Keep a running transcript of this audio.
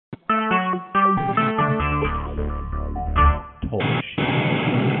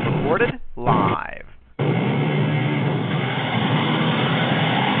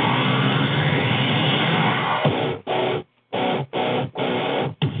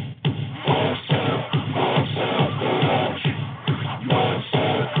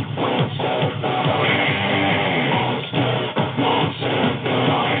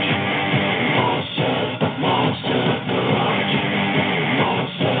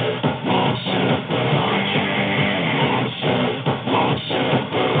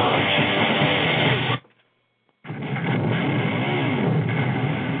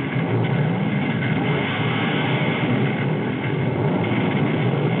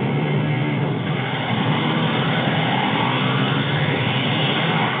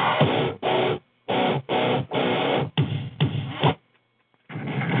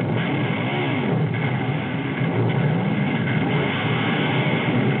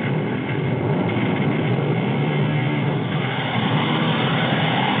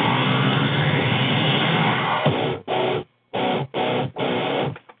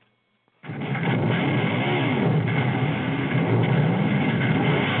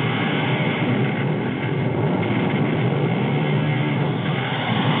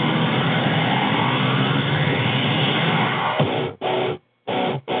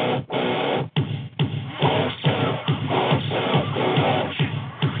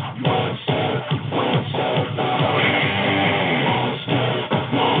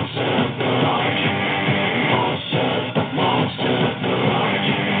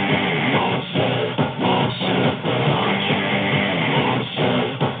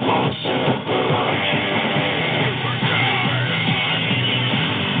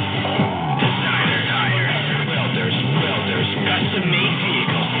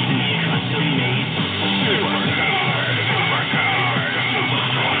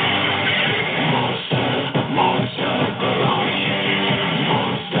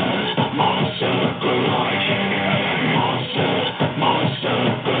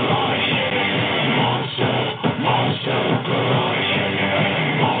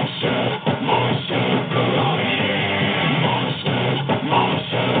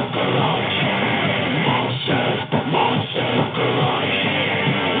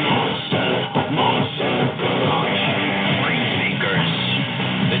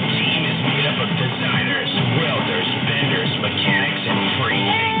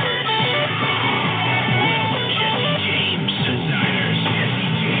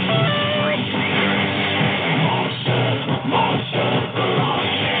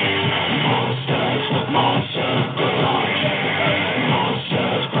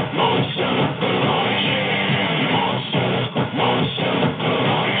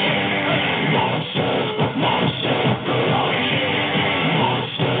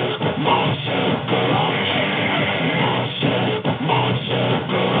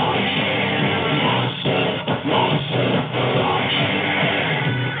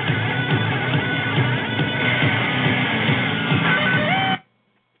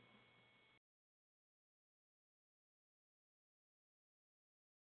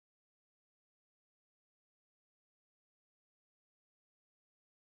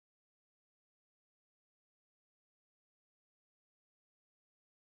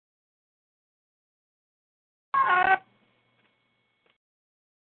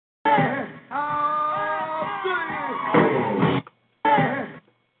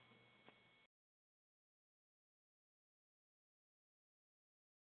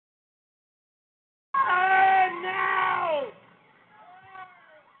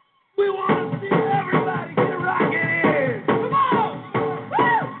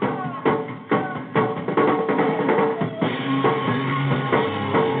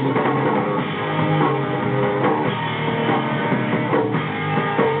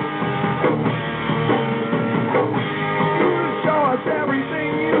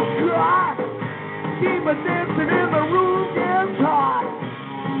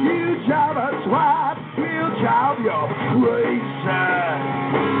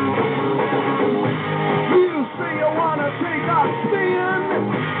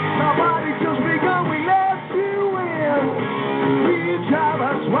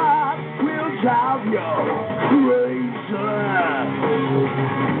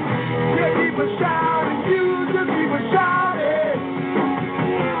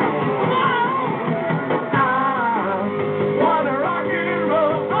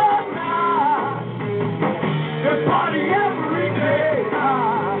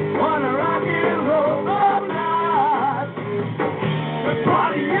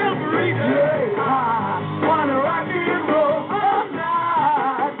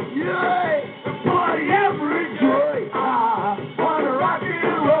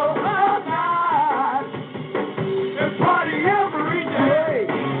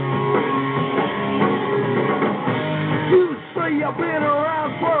been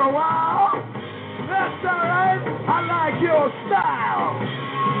around for a while. That's alright, I like your style.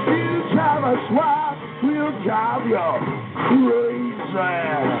 You drive us wild, we'll drive you crazy.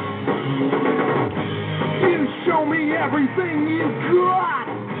 You show me everything you got.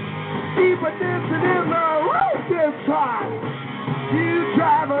 Keep a dancing in the road this hot. You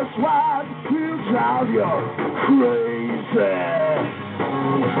drive us wild, we'll drive you crazy.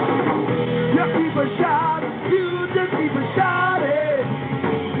 You keep a shot, you just keep a shot.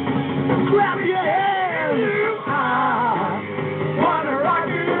 Clap your hands. Wanna rock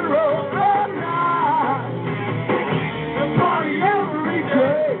and roll all night. And party every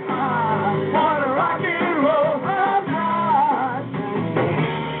day. Wanna rock and roll all night.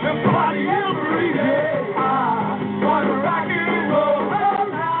 And party every day. Wanna rock and roll all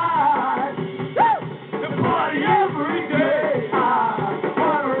night. And party every day.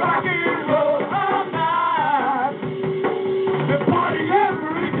 Wanna rock and roll all night. And party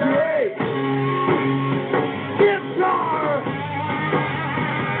every day. Guitar.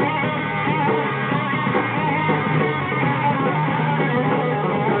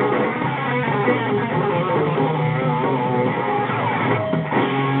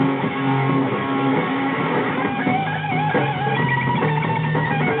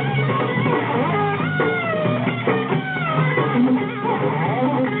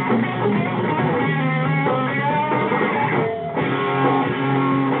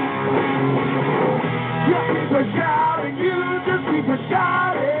 Keep a shouting, you just keep a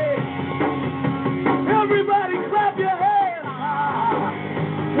shouting. Everybody clap your hands.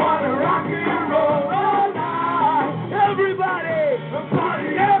 Wanna rock and roll all night. Everybody party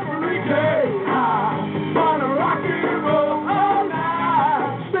every day. Wanna rock and roll all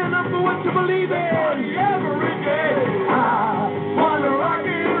night. Stand up for what you believe in. Party every day. Wanna rock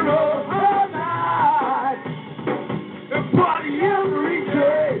and roll all night. And party every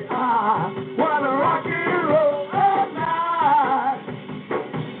day. Wanna rock and roll all night.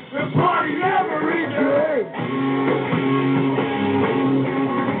 And party every day.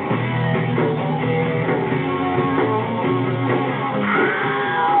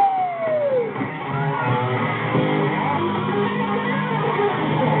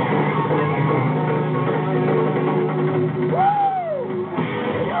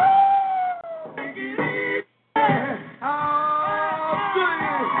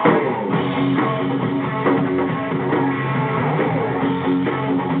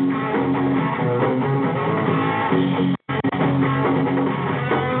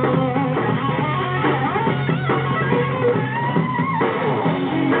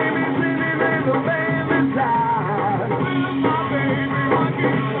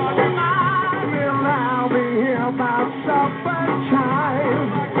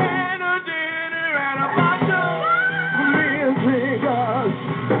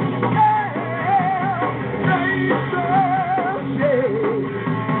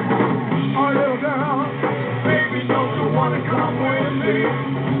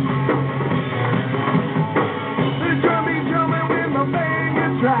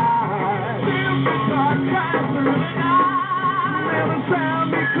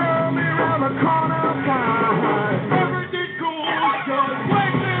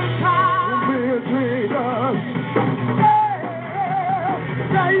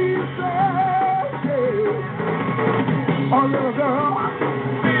 Oh, little girl,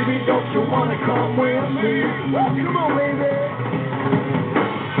 baby, don't you wanna come with me? Come on, baby.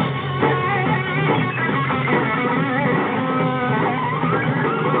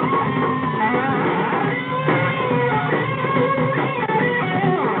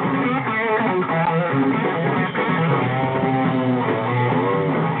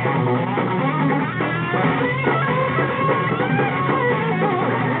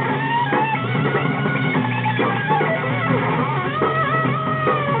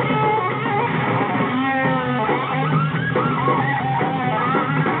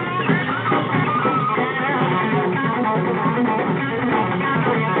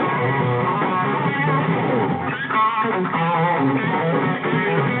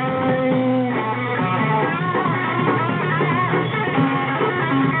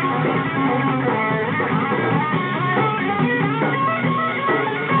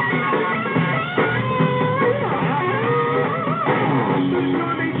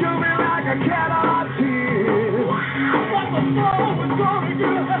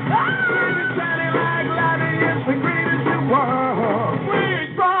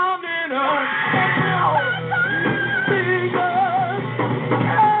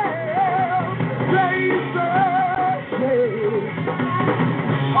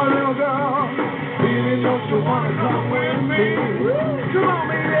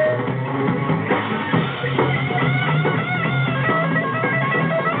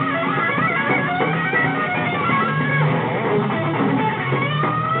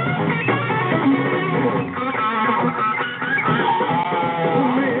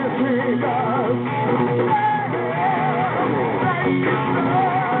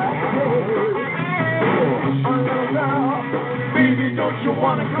 don't you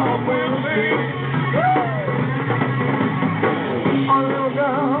wanna come with me? Oh, little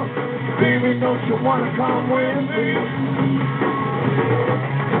girl, baby, don't you wanna come with me?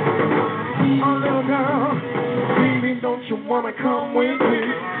 Oh, little girl, baby, don't you wanna come with me?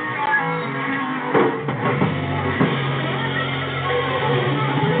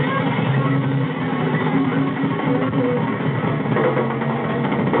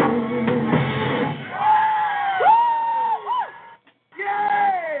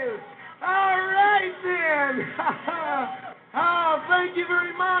 Yes! All right then! Oh, thank you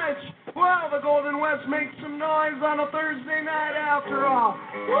very much. Well, the Golden West makes some noise on a Thursday night after all.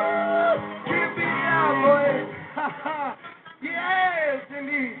 Woo! Can't beat that, boy. Yes,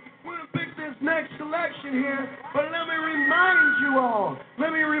 indeed. We're going to pick this next selection here, but let me remind you all.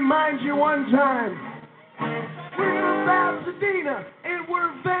 Let me remind you one time. We're in Pasadena, and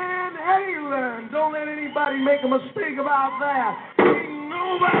we're Van Halen. Don't let anybody make a mistake about that. Ain't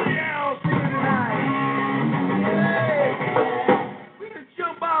nobody else here tonight. Hey. We're going to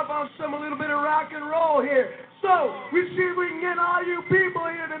jump off on a little bit of rock and roll here. So, we see if we can get all you people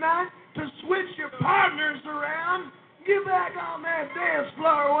here tonight to switch your partners around. Get back on that dance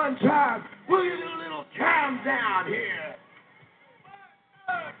floor one time. We'll get a little countdown here.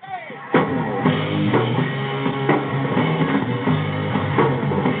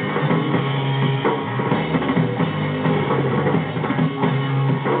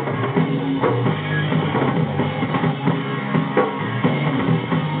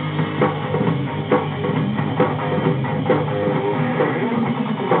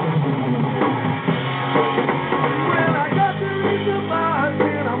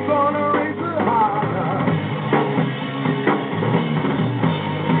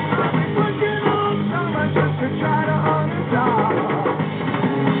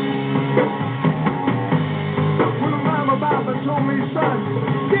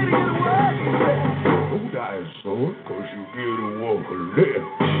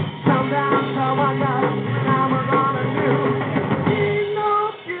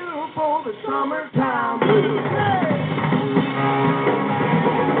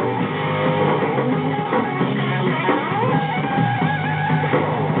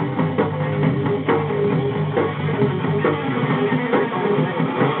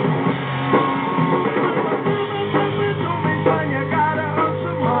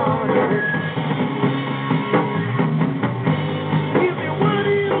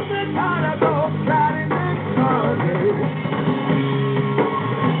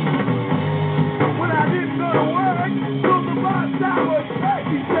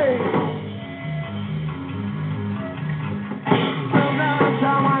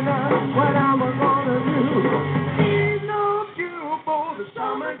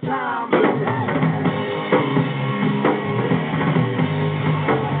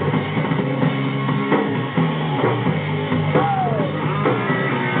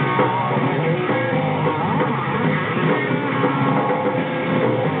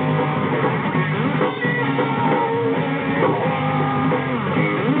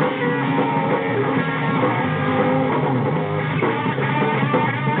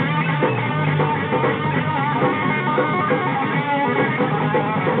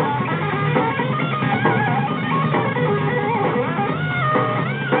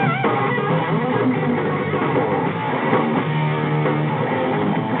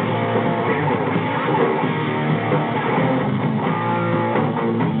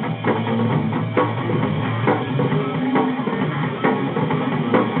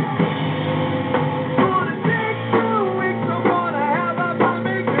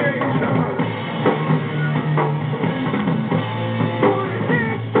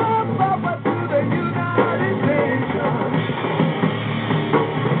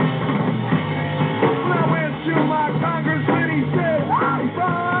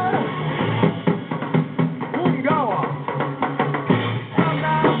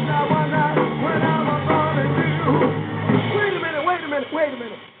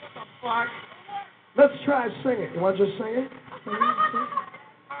 Let's try singing. You want to just sing it?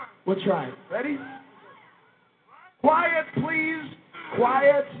 We'll try it. Ready? Quiet, please.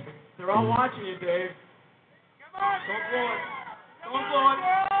 Quiet. They're all watching you, Dave. Come on. Don't blow it. Don't blow it.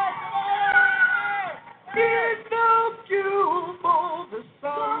 It's no cure for the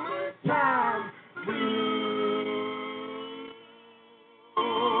summertime blues.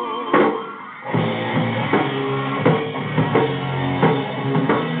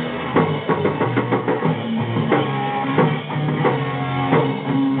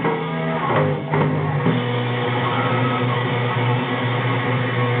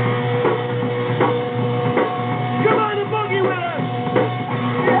 Come on and boogie with us.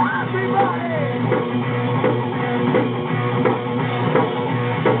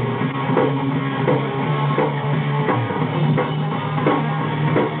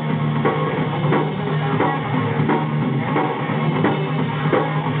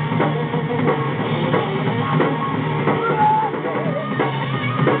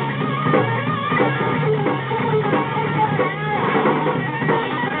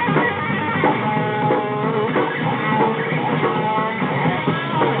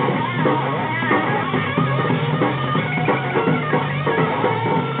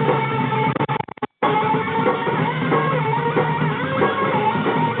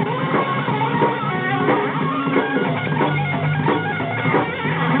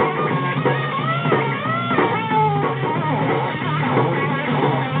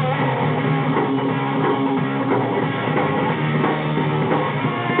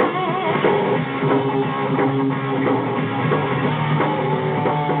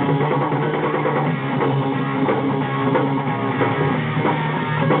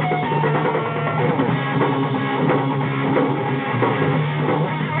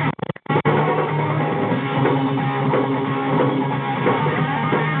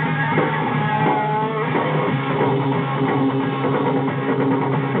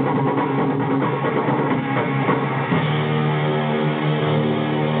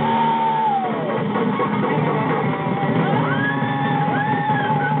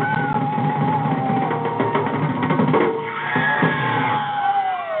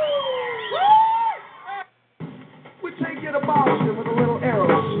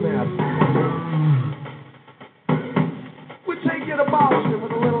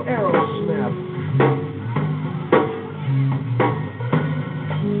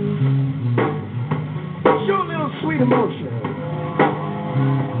 emotion.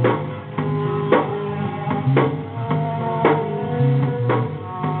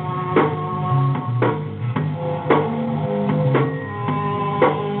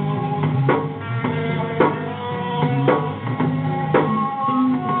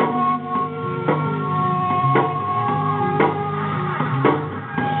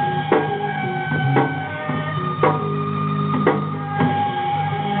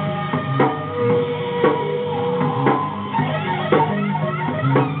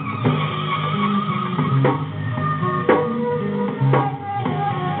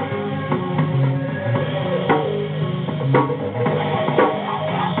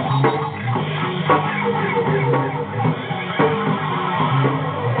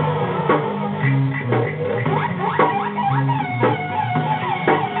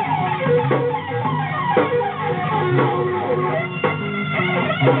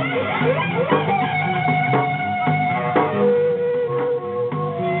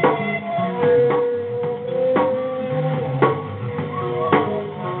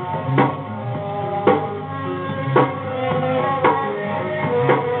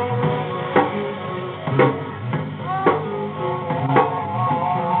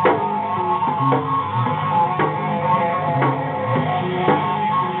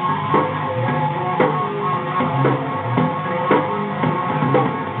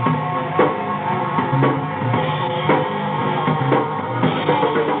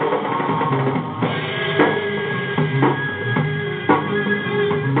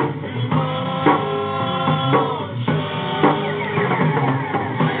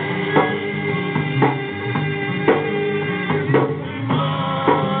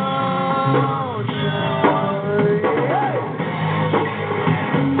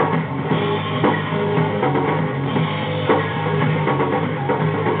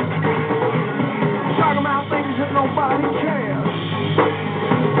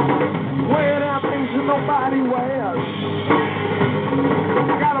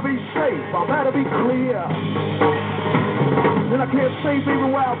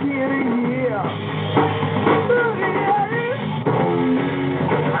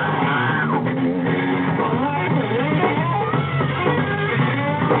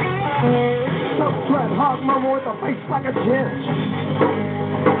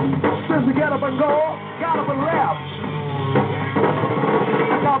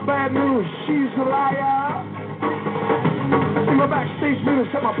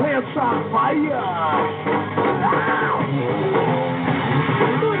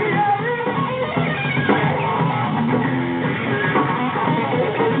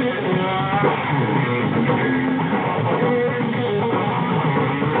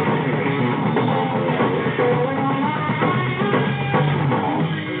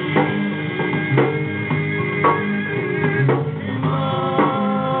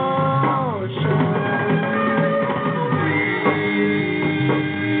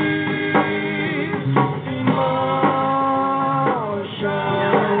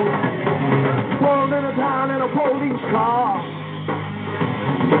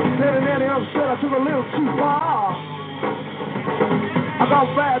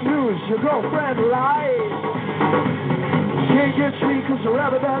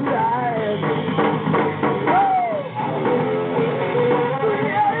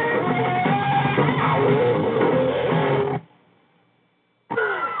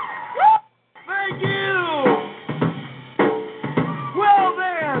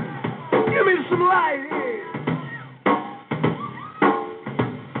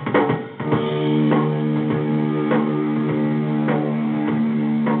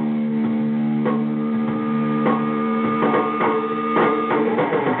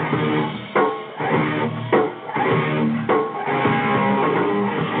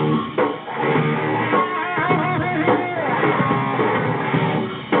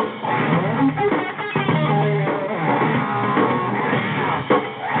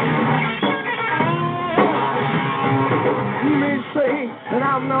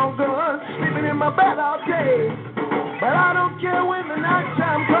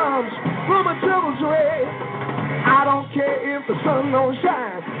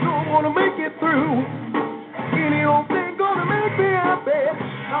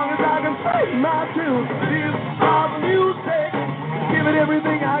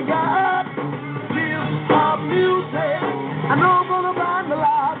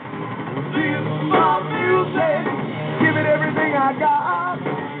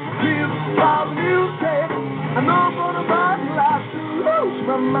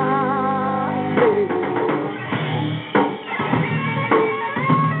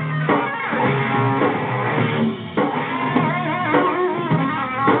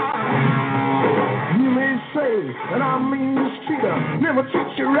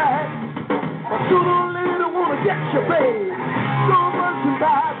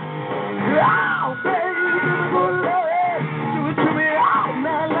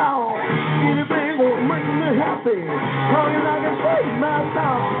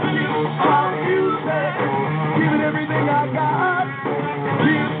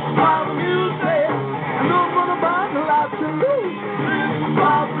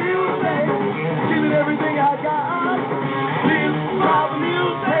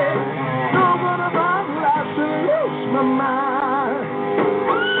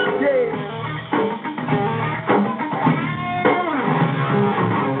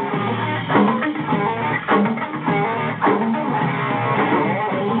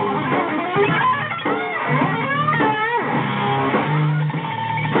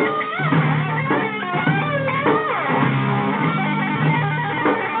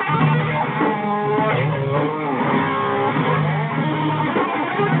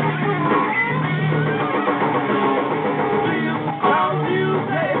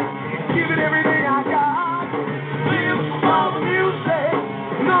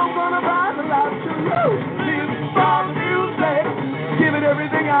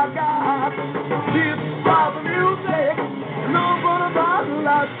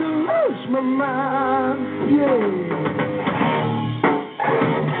 to lose my mind, yeah.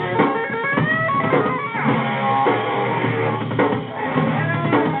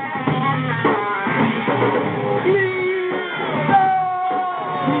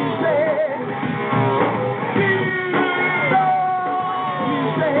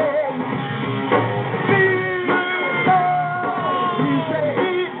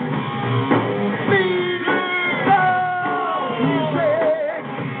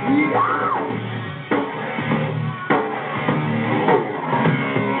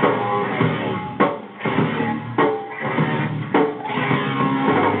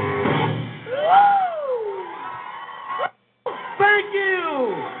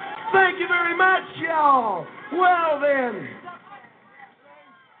 Thank you very much, y'all. Well, then,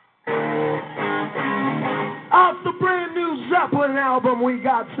 off the brand new Zeppelin album, we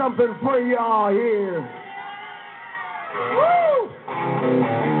got something for y'all here. Woo!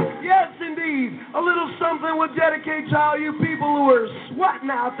 Yes, indeed. A little something we'll dedicate to all you people who are sweating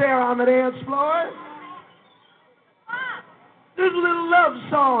out there on the dance floor. This little love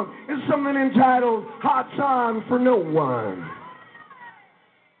song is something entitled Hot Song for No One.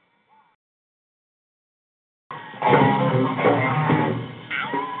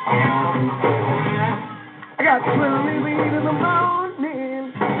 I got 12 in the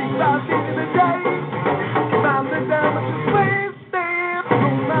morning, 6 in the day. Found the diamonds wasted,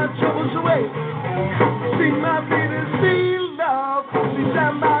 throw my troubles away. See my baby, see love, see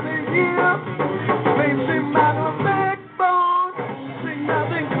somebody here. Facing my backbone, see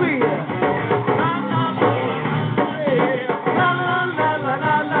nothing clear. La la la la la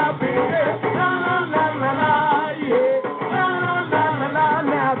la la, baby. La la la la la, yeah. La la la la la,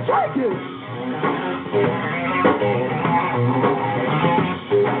 now take it.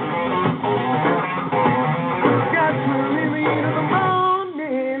 Got 20 in the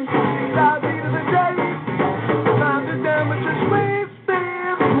morning, 6 in the day. Found the damages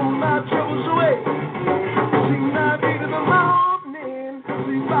wasted, pull my troubles away. See 9 in the morning,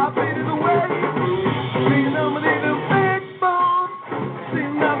 see 5 in the way. See no little backbone, see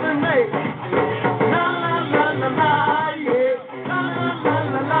nothing made. La la la la la, yeah. La la la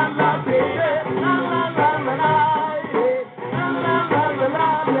la la la, baby. La la la la la, yeah. La la la la la,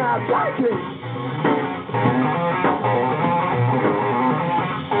 now take it.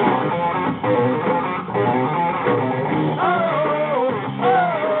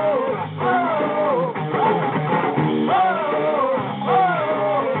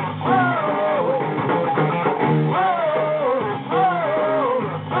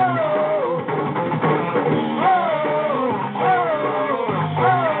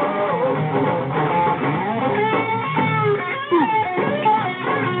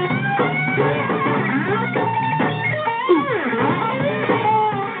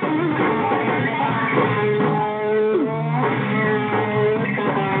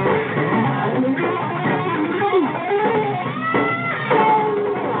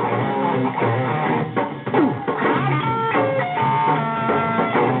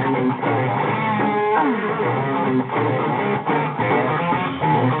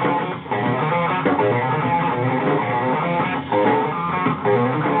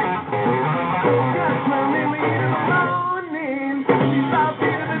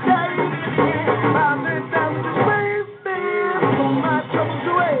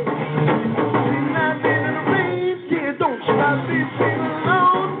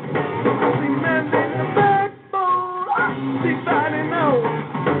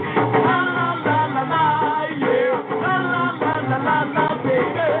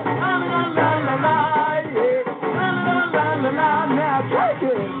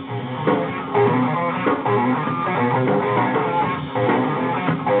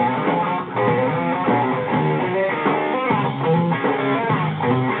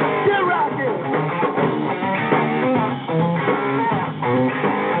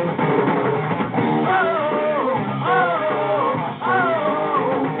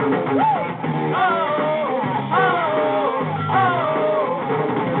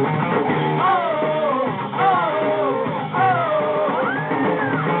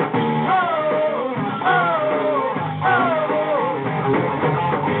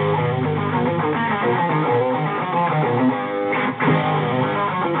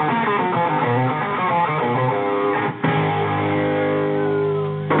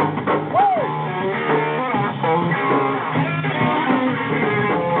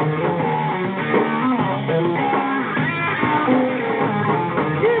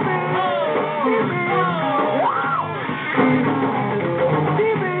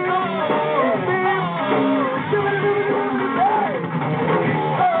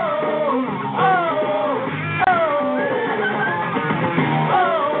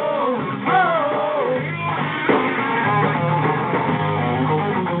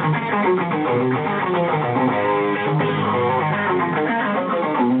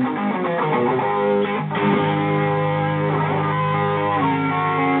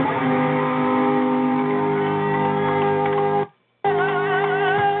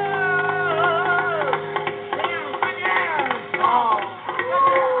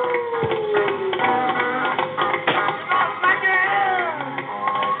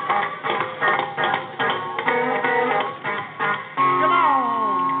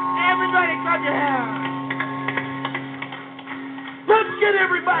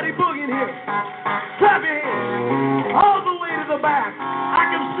 Everybody boogieing here. Clap your hands. All the way to the back. I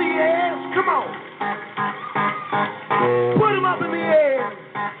can see your hands. Come on. Put them up in the air.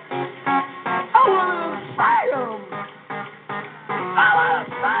 I want to see them. I want to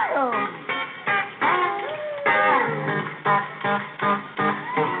see them.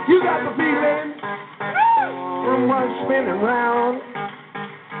 You got the feeling from one spinning round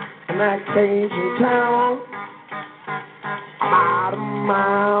in that cage in town. Out of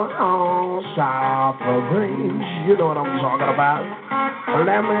my own south of range. You know what I'm talking about.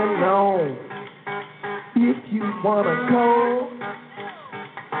 Let me know if you want to go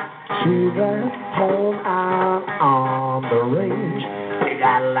to that home out on the range. We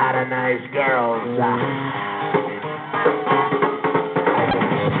got a lot of nice girls.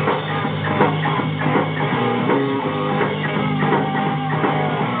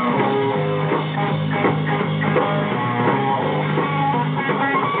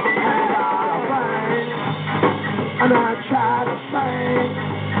 And I try to sing.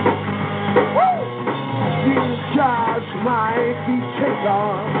 Woo! These jars might be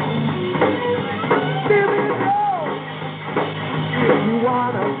taken. Let me know if you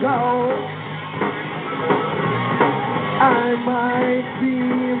wanna go. I might be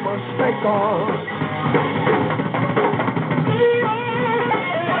mistaken.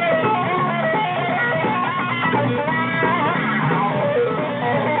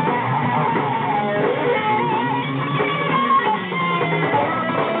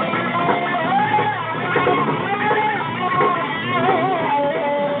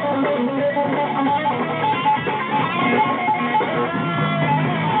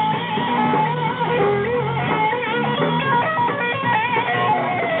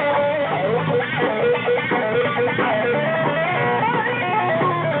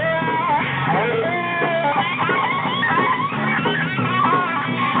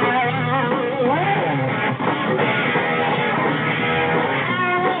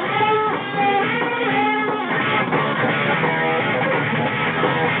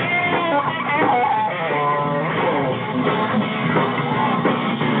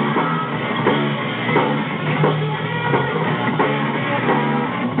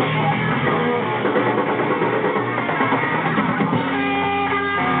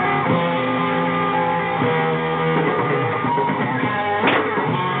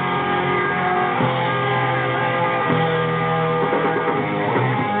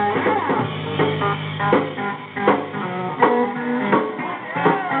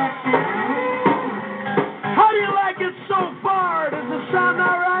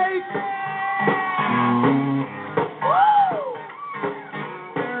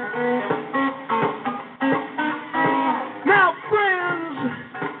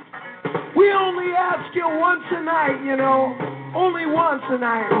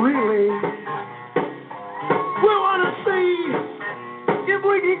 Tonight, really. We want to see if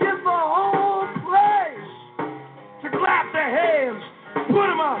we can get the whole place to clap their hands. Put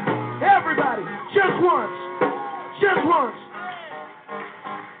them up. Everybody. Just once. Just once.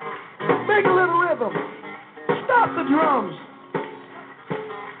 Make a little rhythm. Stop the drums.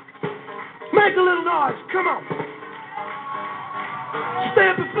 Make a little noise. Come on.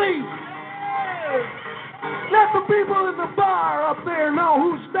 Stamp your feet. Let the people in the bar up there know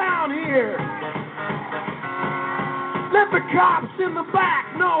who's down here. Let the cops in the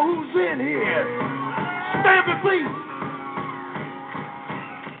back know who's in here. Stamp your feet.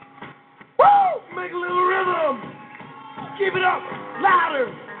 Woo! Make a little rhythm. Keep it up. Louder.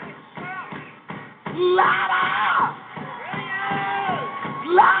 Louder.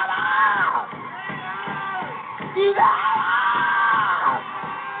 Louder. Louder.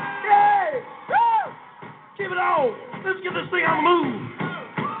 Keep it on. Let's get this thing on the move.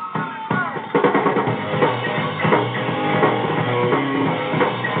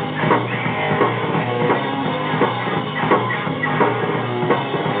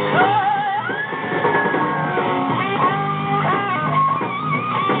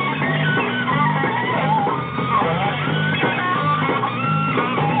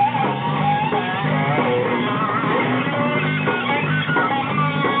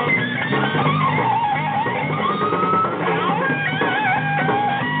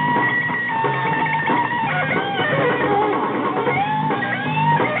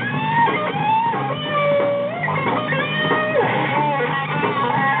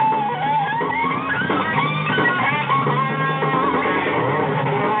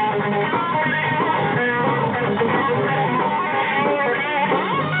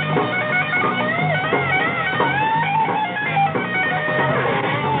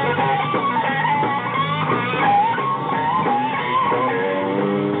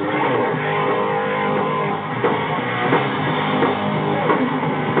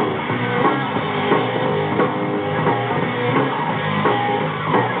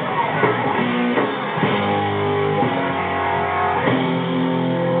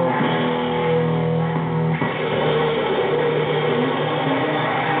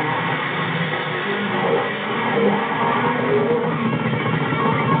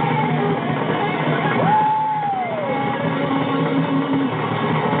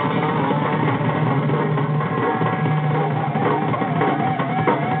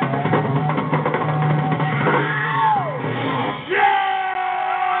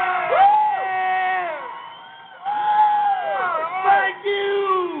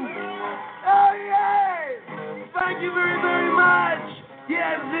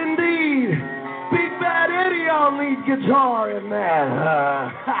 Yes, indeed. Big Bad Eddie on lead guitar in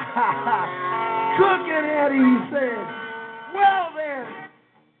that. Cooking Eddie, he said. Well then.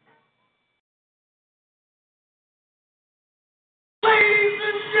 Ladies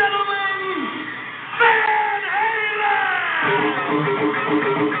and gentlemen, Van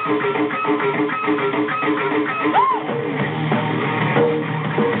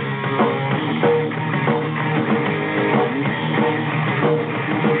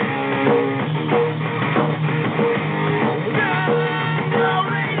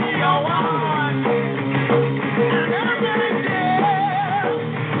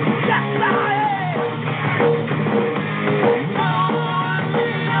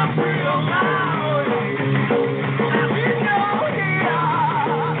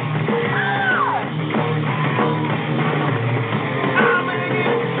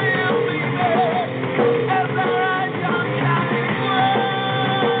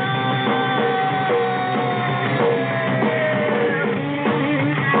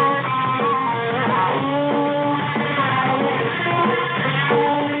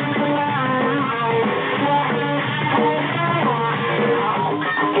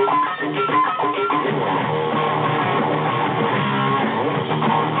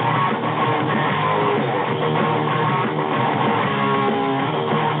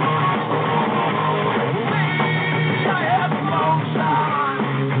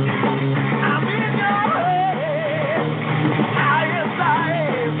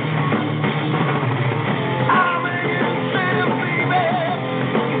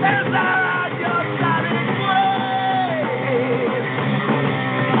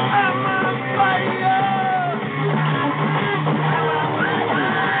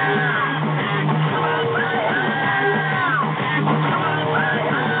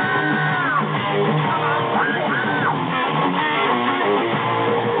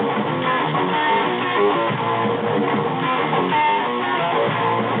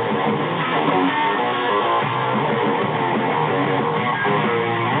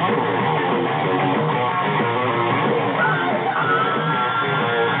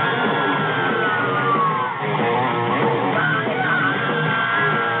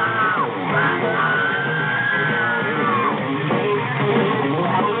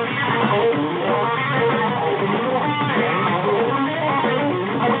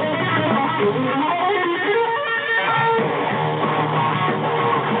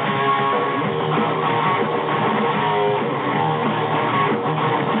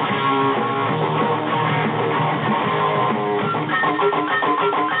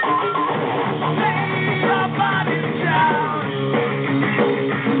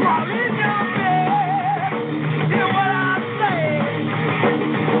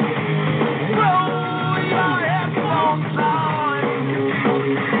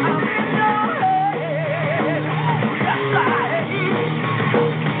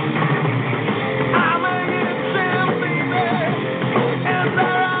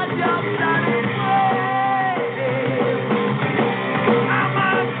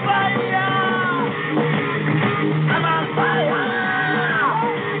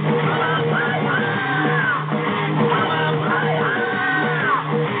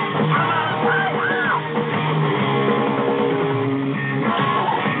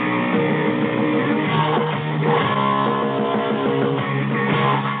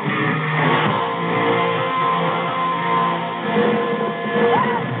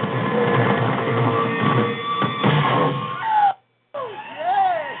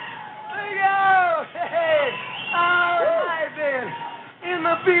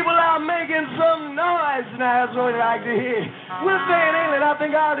That's what we like to hear. With Van Halen, I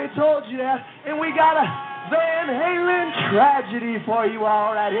think I already told you that. And we got a Van Halen tragedy for you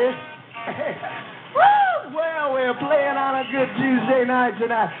all right here. Woo! Well, we're playing on a good Tuesday night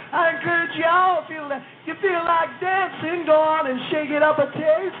tonight. I encourage you all, if you feel like dancing, go on and shake it up a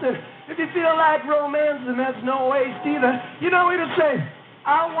taste. And if you feel like romancing, that's no waste either. You know what to say.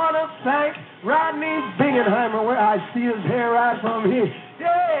 I want to thank Rodney Bingenheimer, where I see his hair right from here.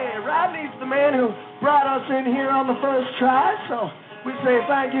 Yeah, Rodney's the man who brought us in here on the first try, so we say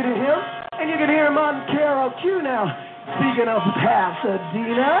thank you to him. And you can hear him on KROQ now. Speaking of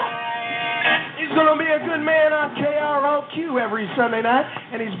Pasadena, he's going to be a good man on KROQ every Sunday night,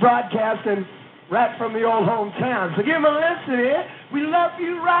 and he's broadcasting right from the old hometown. So give him a listen here. We love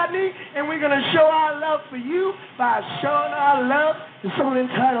you, Rodney, and we're going to show our love for you by showing our love to someone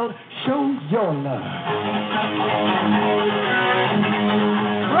entitled Show Your Love.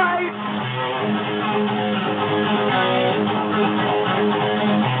 Right?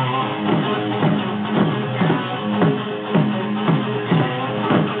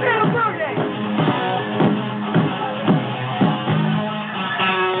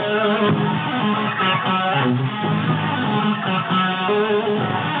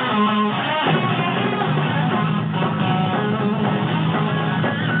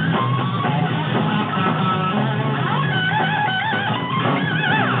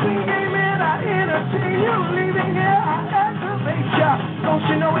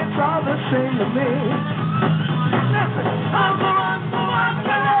 it's all the same to me. Listen, I'm the one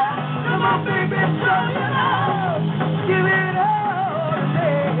girl. Come on, baby, show you love. Give it all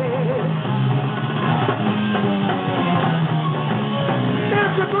to me.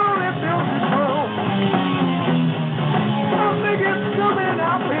 There's a glory fills this room. I think it's coming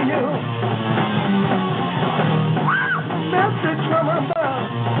out for you. Message from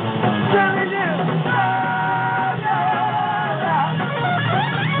above, telling you,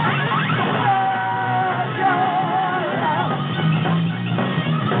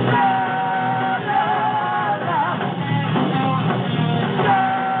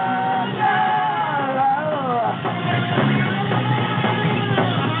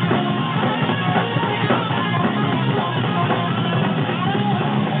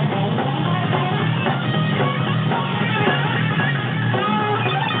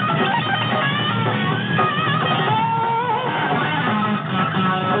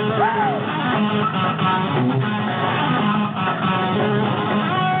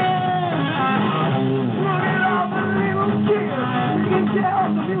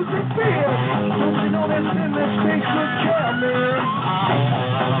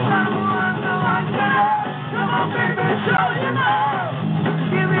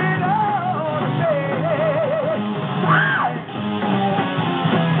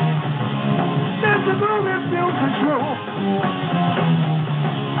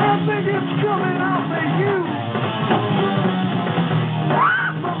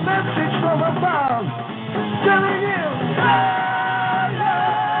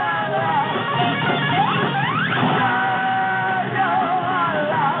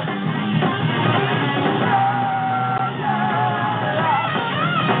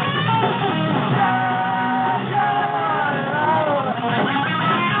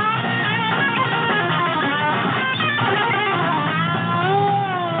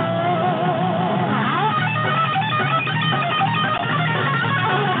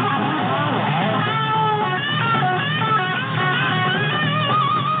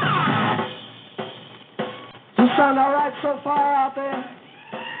 sound all right so far out there?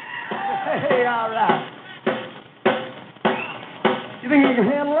 Hey, all right. You think you can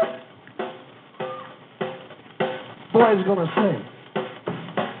handle it? Boy's gonna sing.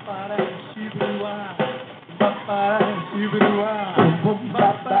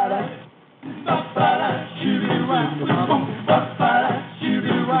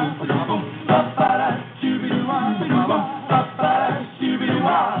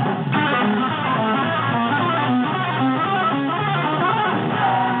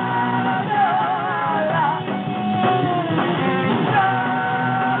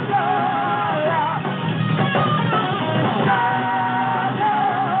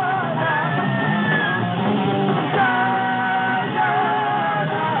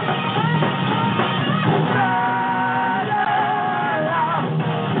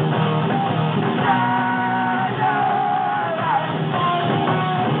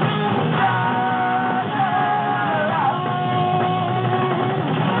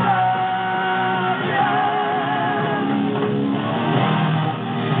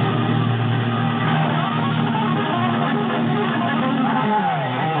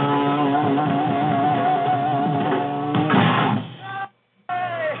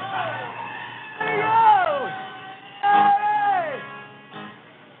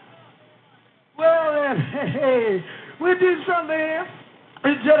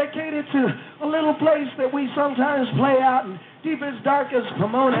 Dedicated to a little place that we sometimes play out in deepest, darkest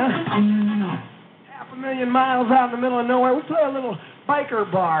Pomona. 500,000 miles out in the middle of nowhere. We play a little biker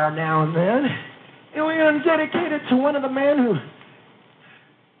bar now and then. And we're going to dedicate it to one of the men who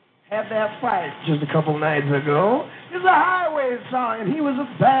had that fight just a couple nights ago. It's a highway song, and he was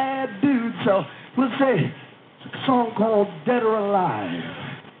a bad dude. So we'll say it's a song called Dead or Alive.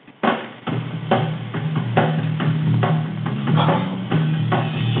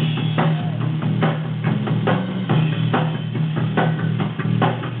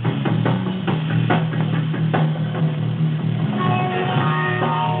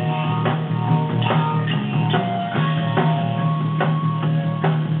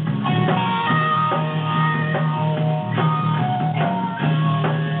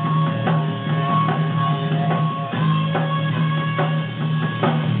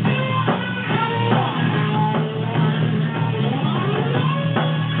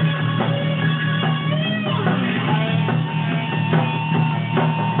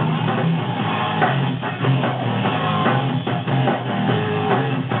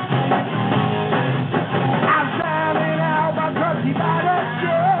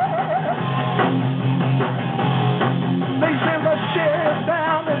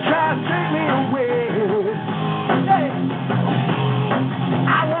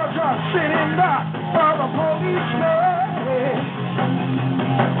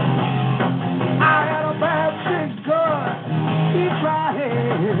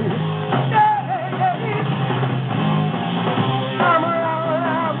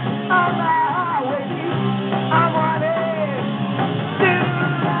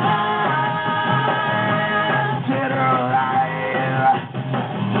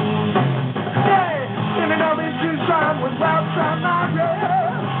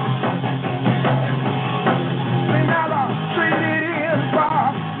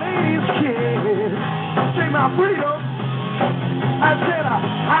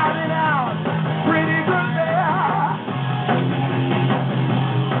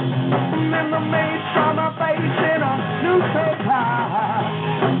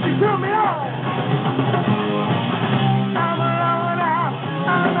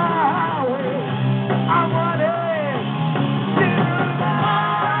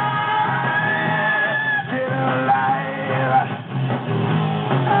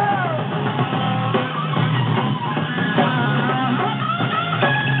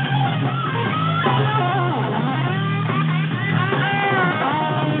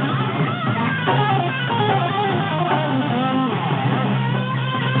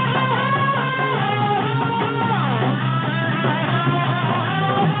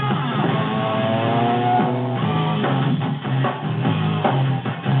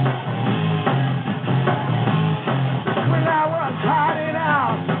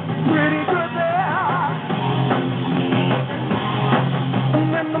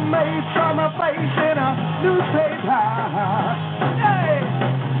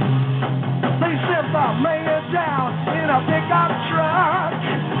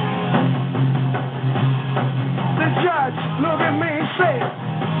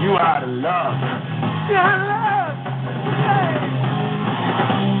 You out of love. Yeah, love. Hey.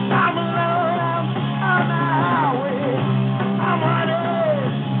 I'm alone. I'm on the highway. I'm running.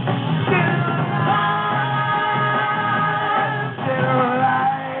 Still alive. Still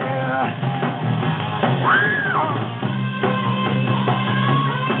alive.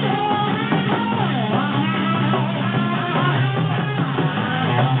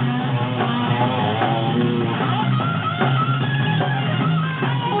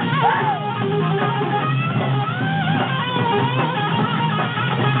 Wow.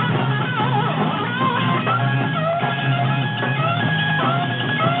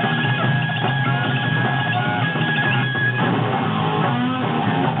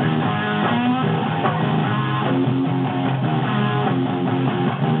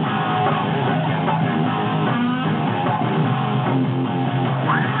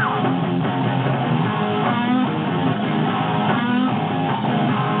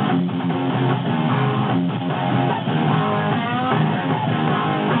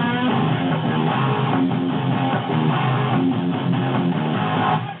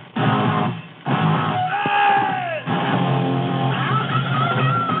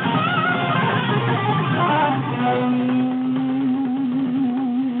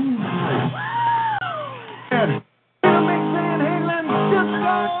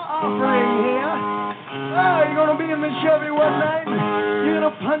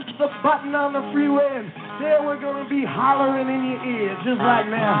 Hollering in your ear, just like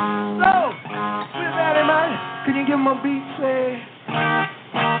now. So, with that in mind, can you give them a beat, say?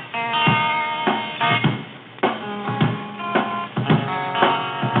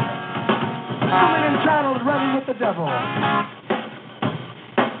 Coming entitled Running with the Devil.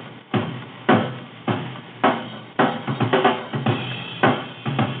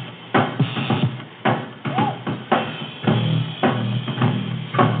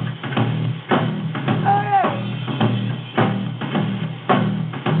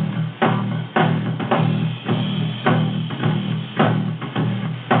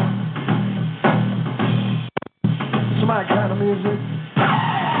 My kind of music.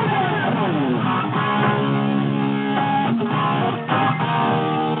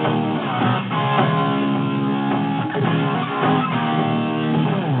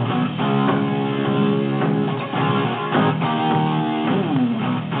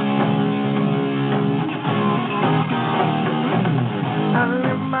 I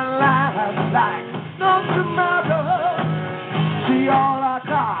live my life like no tomorrow. See all I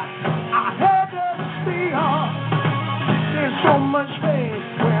got, I had to see all. There's so much pain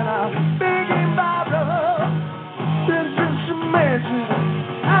when I'm begging by the there's just a message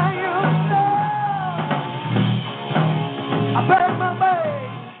I used to. I pack my bag,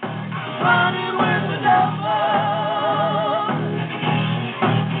 running with the devil.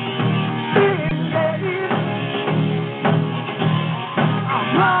 Big days, I'm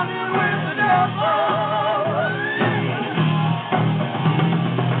running with the devil.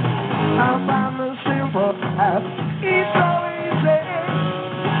 I find the silver at each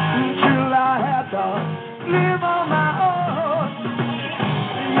until I had to live on my own.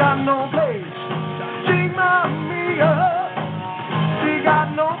 She got no place to take me up. She got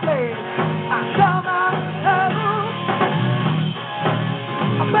no place. I saw my heaven.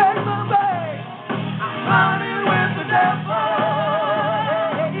 I beg my bag. I'm running with the devil.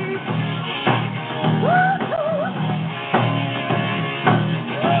 Woo-hoo.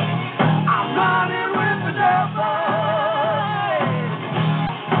 I'm running with the devil.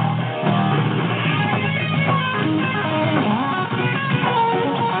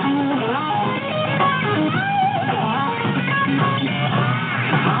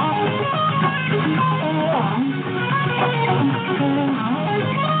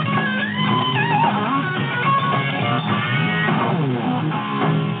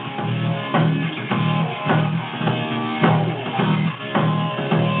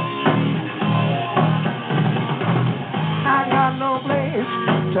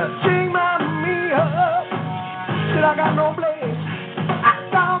 To take me up, till I got no place. I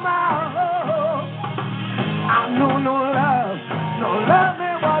found my home. I knew no love that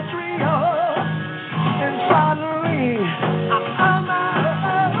was real. And suddenly I found my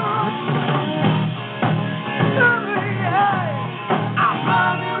home. Suddenly I'm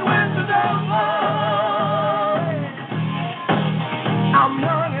running with the devil. I'm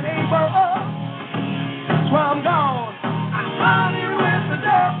young and able, that's why I'm gone. I'm running with the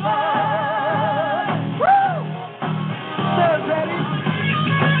devil.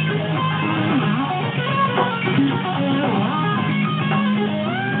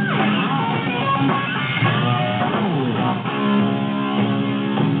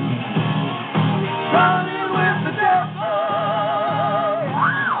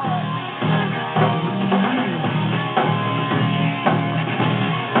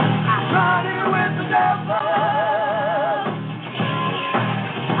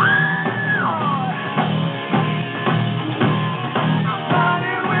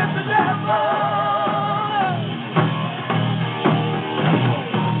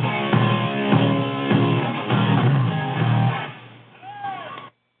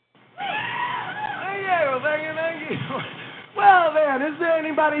 thank you, thank you. Well, then, is there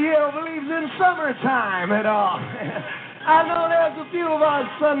anybody here who believes in summertime at all? I know there's a few of our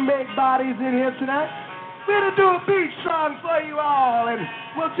sun-baked bodies in here tonight. We're going to do a beach song for you all, and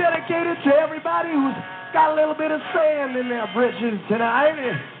we'll dedicate it to everybody who's got a little bit of sand in their britches tonight.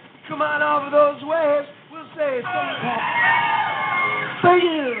 And come on over those waves. We'll say summertime. Thank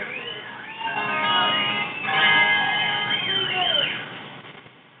you.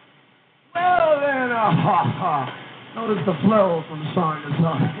 Well, then, notice the flow from song to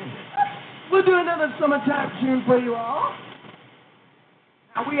song. We'll do another summertime tune for you all.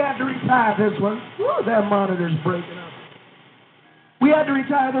 Now, we had to retire this one. Ooh, that monitor's breaking up. We had to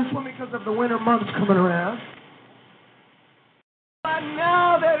retire this one because of the winter months coming around. But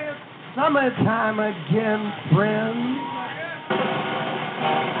now that it's summertime again, friends,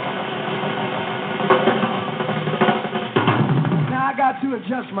 now I got to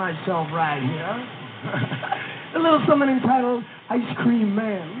adjust myself right here. A little something entitled Ice Cream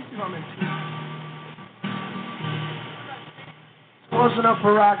Man. Close enough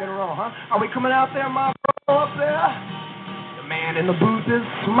for rock and roll, huh? Are we coming out there, my bro, up there? The man in the booth is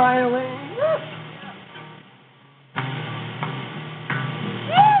smiling.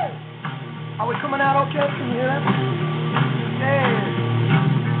 Are we coming out okay? Can you hear that? Yeah.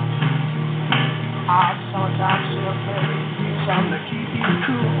 Our summertime champagne, something to keep you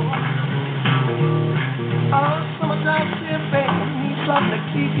cool. Our summertime champagne, something to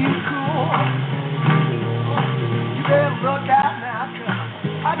keep you cool. You better look out now, 'cause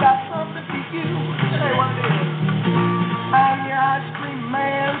I got something for you. Say what it is. I'm your ice cream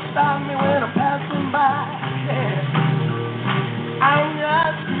man, stop me when I'm passing by. Yeah. I'm your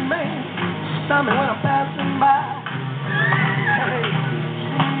ice cream man, stop me when I'm passing by. Hey,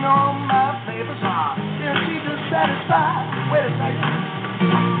 you know my flavors are guaranteed to satisfy. Wait a second.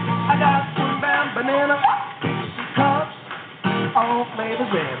 I got some banana, pixie cups, all flavors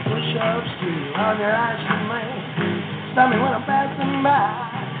and push-ups too. I'm your ice cream man. Stop me when I'm passing by.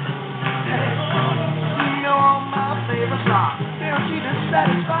 Hey, you know all my flavors are guaranteed to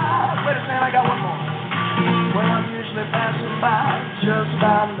satisfy. Wait a second, I got one more. Well, I'm usually passing by just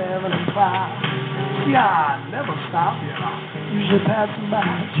about 11 and 5. See, I never stop, you know. Usually passing by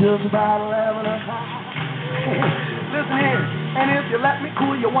just about 11 and 5. Hey, listen here, and if you let me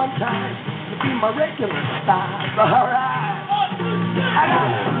cool you one time, it'll be my regular style. All right. I got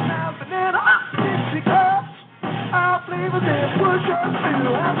some banana, pixie cups, all flavors and push-ups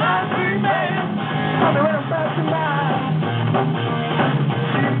too. I'm ice cream man. Tell me when I'm passing by.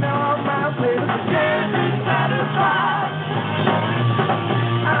 You know all my flavors can't be satisfied.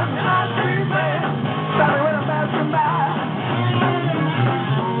 I'm the ice cream man. Tell me when I'm passing by.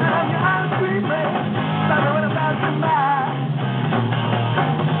 I'm the ice cream man. Tell me when I'm passing by.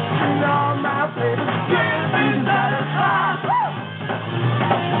 You know all my flavors can't be satisfied.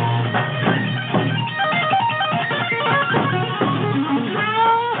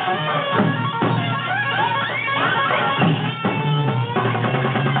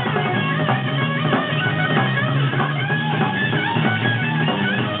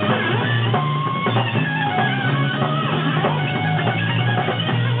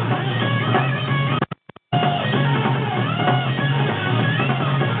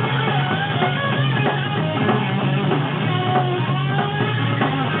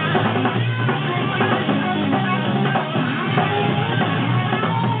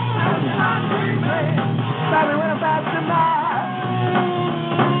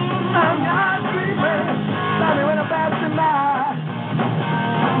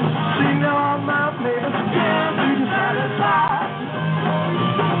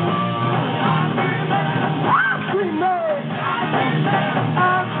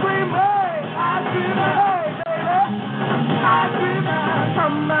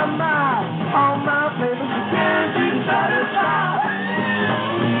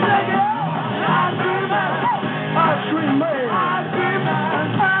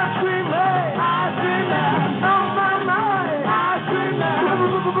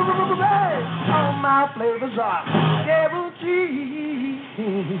 Flavors are guaranteed.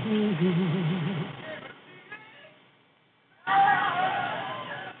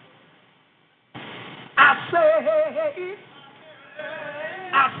 I say,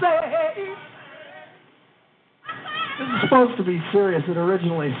 this is supposed to be serious. It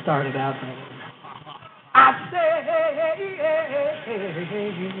originally started out that way. I say,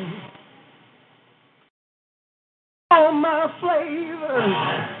 all my flavors.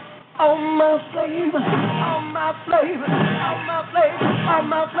 All my flavors, all my flavors, all my flavors, all my flavors, all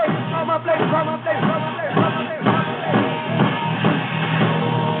my flavors, all my flavors, all my flavors, all my flavors, all my flavors.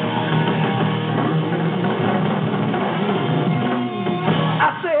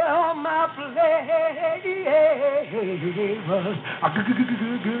 a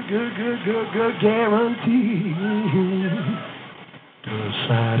good guarantee to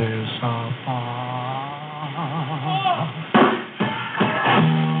satisfy.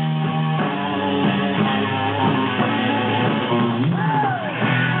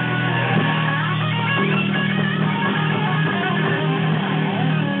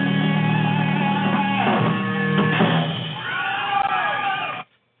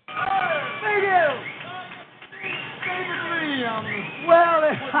 Well,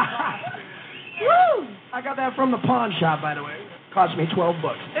 woo! I got that from the pawn shop, by the way. Cost me $12.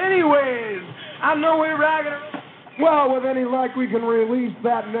 Anyways, I know we're ragging around. Well, with any luck, we can release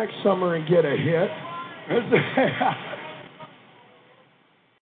that next summer and get a hit.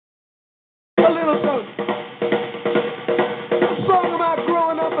 A little song. A song about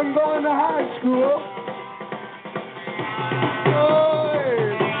growing up and going to high school.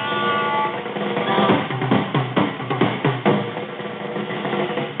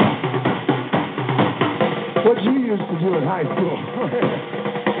 What you used to do in high school.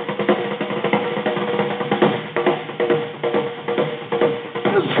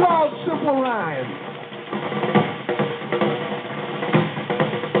 It's called Simple Rhyme.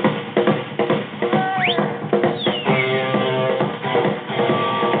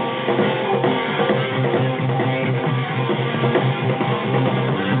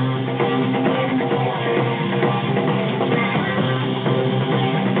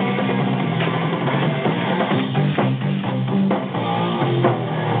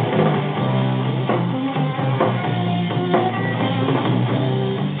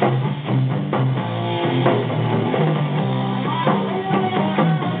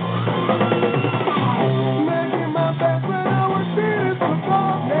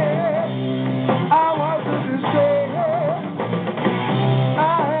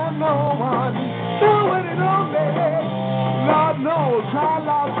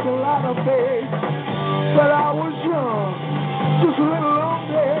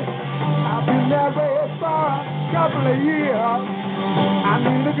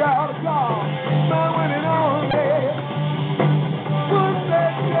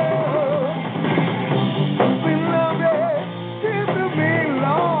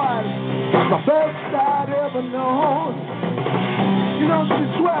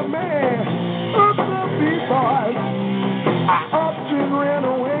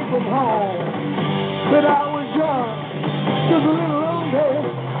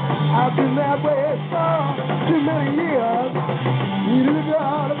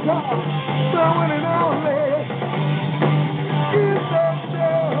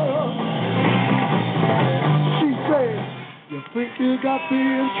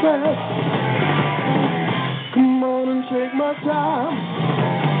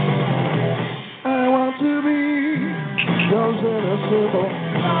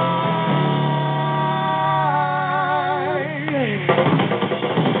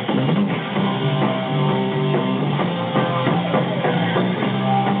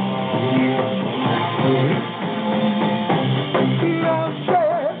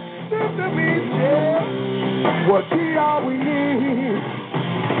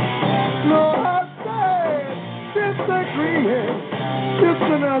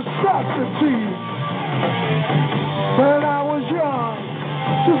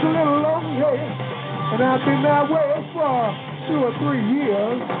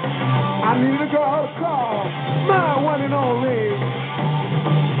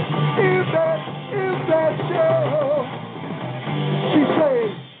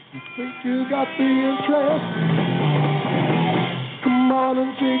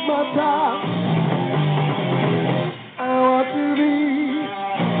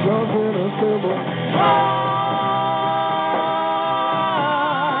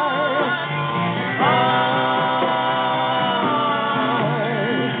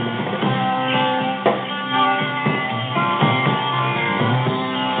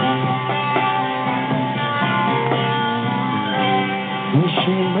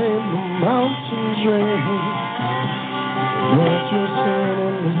 Mountains rain, what you're seeing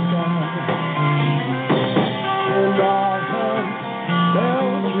in the sky.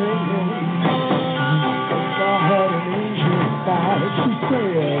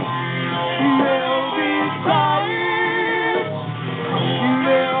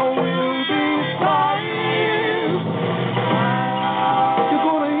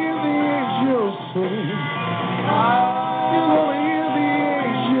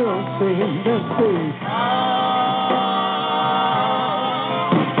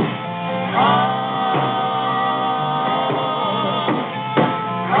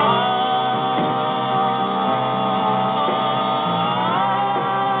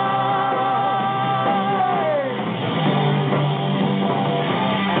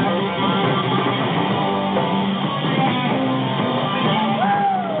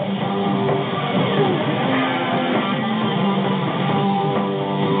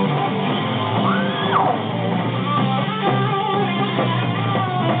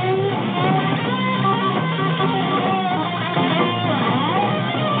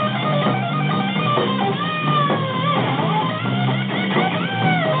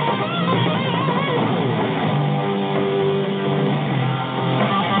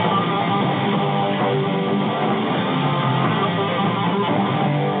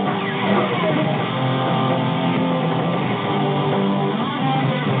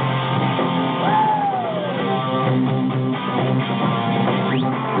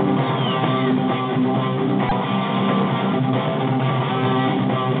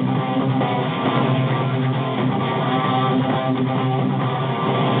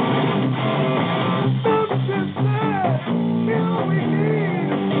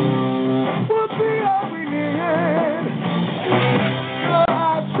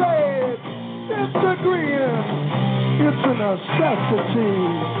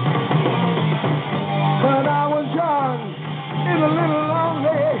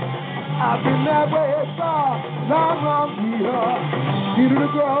 time I'm here. Get the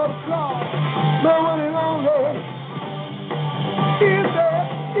girl car, no money longer. Is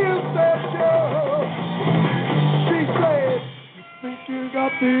that sure? She said, you think you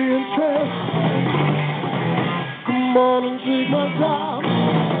got the interest? Come on and take my time.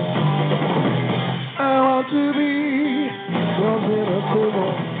 I want to be something a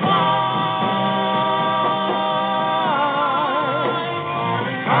table.